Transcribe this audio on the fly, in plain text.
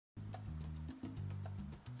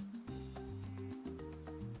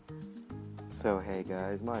So hey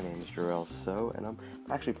guys, my name is Jarrell So, and I'm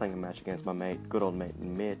actually playing a match against my good old mate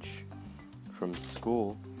Mitch from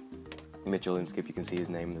school. Mitchell Inskip, you can see his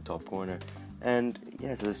name in the top corner. And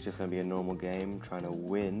yeah, so this is just going to be a normal game, trying to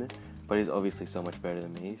win, but he's obviously so much better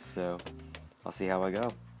than me, so I'll see how I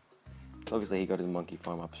go. Obviously he got his monkey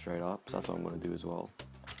farm up straight up, so that's what I'm going to do as well.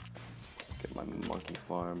 Get my monkey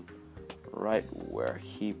farm right where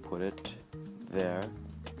he put it, there.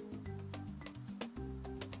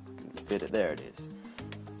 Fit it, there it is.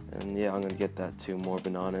 And yeah, I'm going to get that 2 more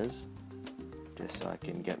bananas, just so I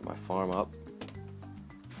can get my farm up.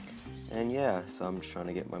 And yeah, so I'm just trying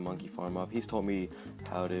to get my monkey farm up. He's taught me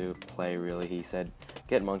how to play, really. He said,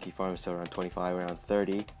 get monkey farms to around 25, around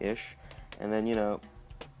 30-ish, and then, you know,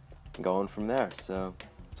 go on from there. So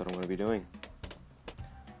that's what I'm going to be doing.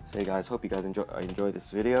 So hey guys, hope you guys enjoy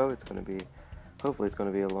this video. It's going to be, hopefully it's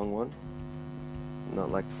going to be a long one. Not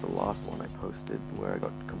like the last one I posted where I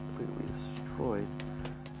got completely destroyed.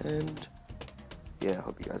 And yeah, I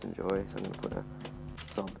hope you guys enjoy. So I'm going to put a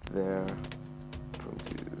sub there. Put him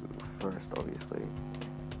to first, obviously.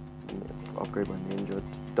 Upgrade my ninja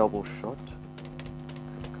to double shot.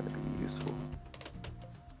 That's going to be useful.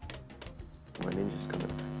 My ninja's going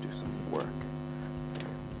to do some work.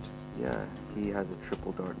 And yeah, he has a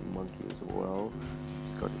triple dart monkey as well.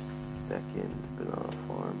 He's got his second banana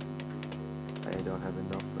farm. I don't have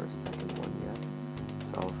enough for a second one yet,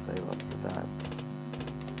 so I'll save up for that.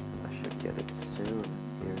 I should get it soon.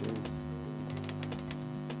 Here it is.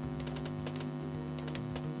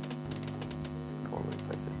 Come on, let me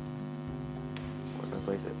place it. Where can I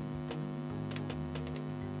place it?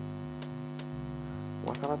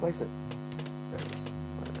 Why can't I place it? There it is.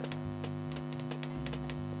 Right there.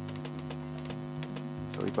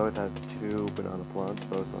 So we both have 2 banana plants,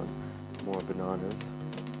 both on more bananas.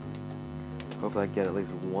 Hopefully I get at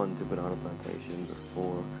least 1 to banana plantation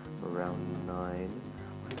before around 9.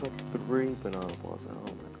 I've got 3 banana plants now.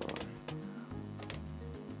 Oh my gosh.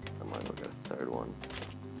 I might go get a 3rd one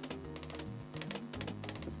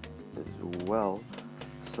as well.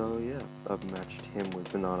 So yeah, I've matched him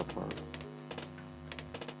with banana plants.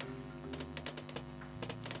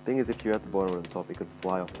 Thing is, if you're at the bottom or the top, it could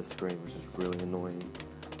fly off the screen, which is really annoying.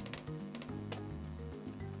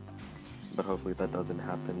 But hopefully that doesn't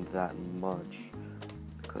happen that much,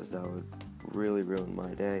 because that would really ruin my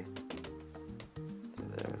day. So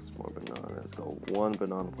there's more bananas. Got 1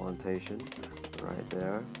 banana plantation right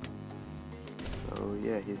there. So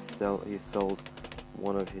yeah, he sold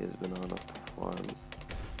one of his banana farms.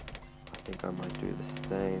 I think I might do the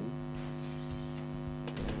same.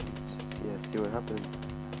 And yeah, see what happens.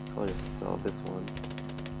 So I'll just sell this one.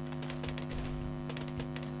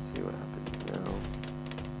 See what happens now.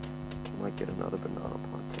 Might get another banana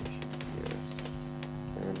plantation here.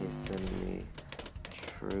 And he's sending me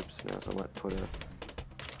troops now, so I might put a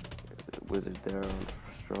wizard there on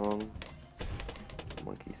strong.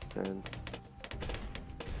 Monkey sense.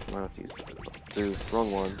 Might have to use boost.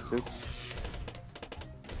 Wrong one. Oops.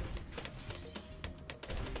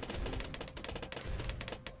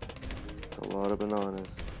 It's a lot of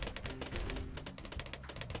bananas.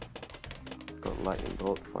 Got lightning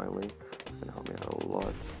bolt finally. It's gonna help me out a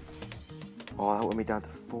lot. Oh, that went me down to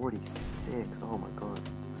 46. Oh my god.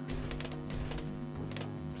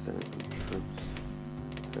 Sending some troops.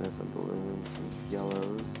 Sending some balloons, some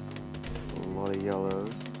yellows. A lot of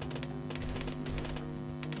yellows.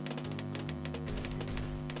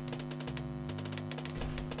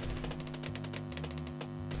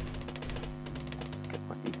 Let's get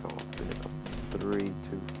my eco up. 3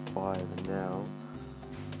 to 5 now.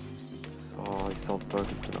 Oh, he sold both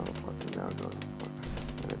his banana plants and now going for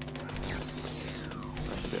an attack.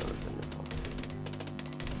 I should be able to finish this off.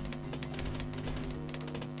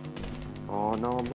 Oh no, I'm